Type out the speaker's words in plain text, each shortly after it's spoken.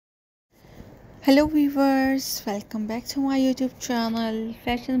Hello viewers, welcome back to my YouTube channel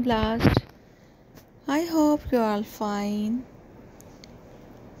Fashion Blast. I hope you're all fine.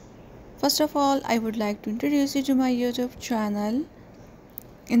 First of all, I would like to introduce you to my YouTube channel.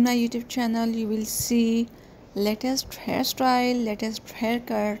 In my YouTube channel, you will see latest hairstyle, latest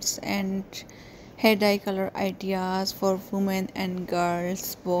haircuts and hair dye color ideas for women and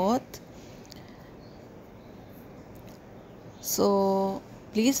girls both. So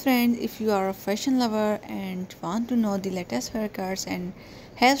please friends, if you are a fashion lover and want to know the latest haircuts and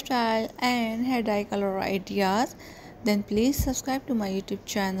hairstyle and hair dye color ideas, then please subscribe to my YouTube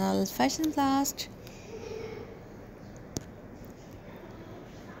channel Fashion Blast.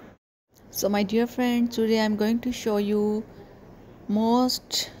 So my dear friends, today I'm going to show you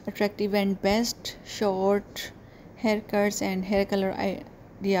most attractive and best short haircuts and hair color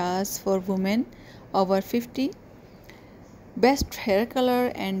ideas for women over 50. Best hair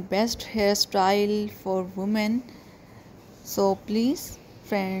color and best hairstyle for women. So please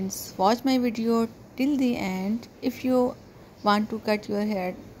friends, watch my video till the end. If you want to cut your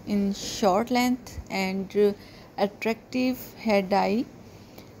hair in short length and attractive hair dye,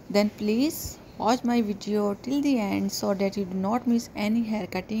 then please watch my video till the end so that you do not miss any hair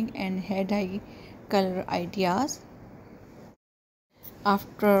cutting and hair dye color ideas.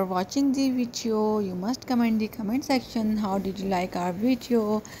 After watching the video, you must comment in the comment section how did you like our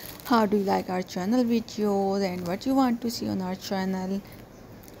video, how do you like our channel videos, and what you want to see on our channel.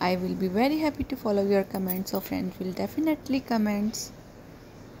 I will be very happy to follow your comments, so friends will definitely comment.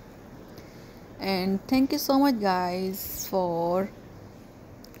 And thank you so much guys for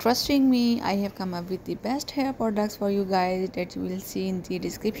trusting me. I have come up with the best hair products for you guys that you will see in the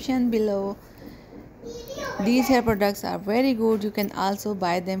description below. These hair products are very good. You can also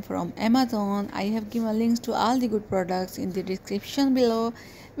buy them from Amazon. I have given links to all the good products in the description below.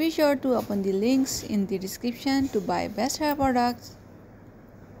 Be sure to open the links in the description to buy best hair products.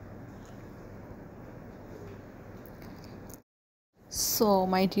 So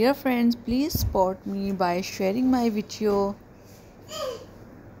my dear friends, please support me by sharing my video.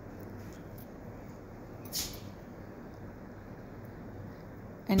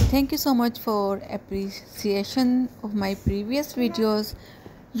 And thank you so much for appreciation of my previous videos.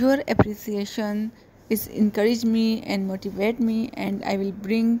 Your appreciation is encourage me and motivate me, and I will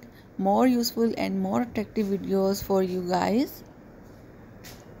bring more useful and more attractive videos for you guys.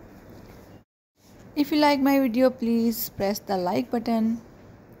 If you like my video, please press the like button.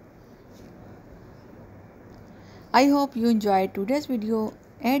 I hope you enjoyed today's video.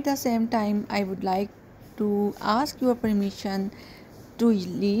 At the same time, I would like to ask your permission to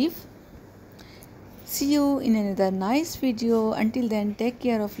leave. See you in another nice video. Until then, take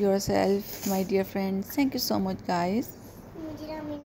care of yourself, my dear friends. Thank you so much guys.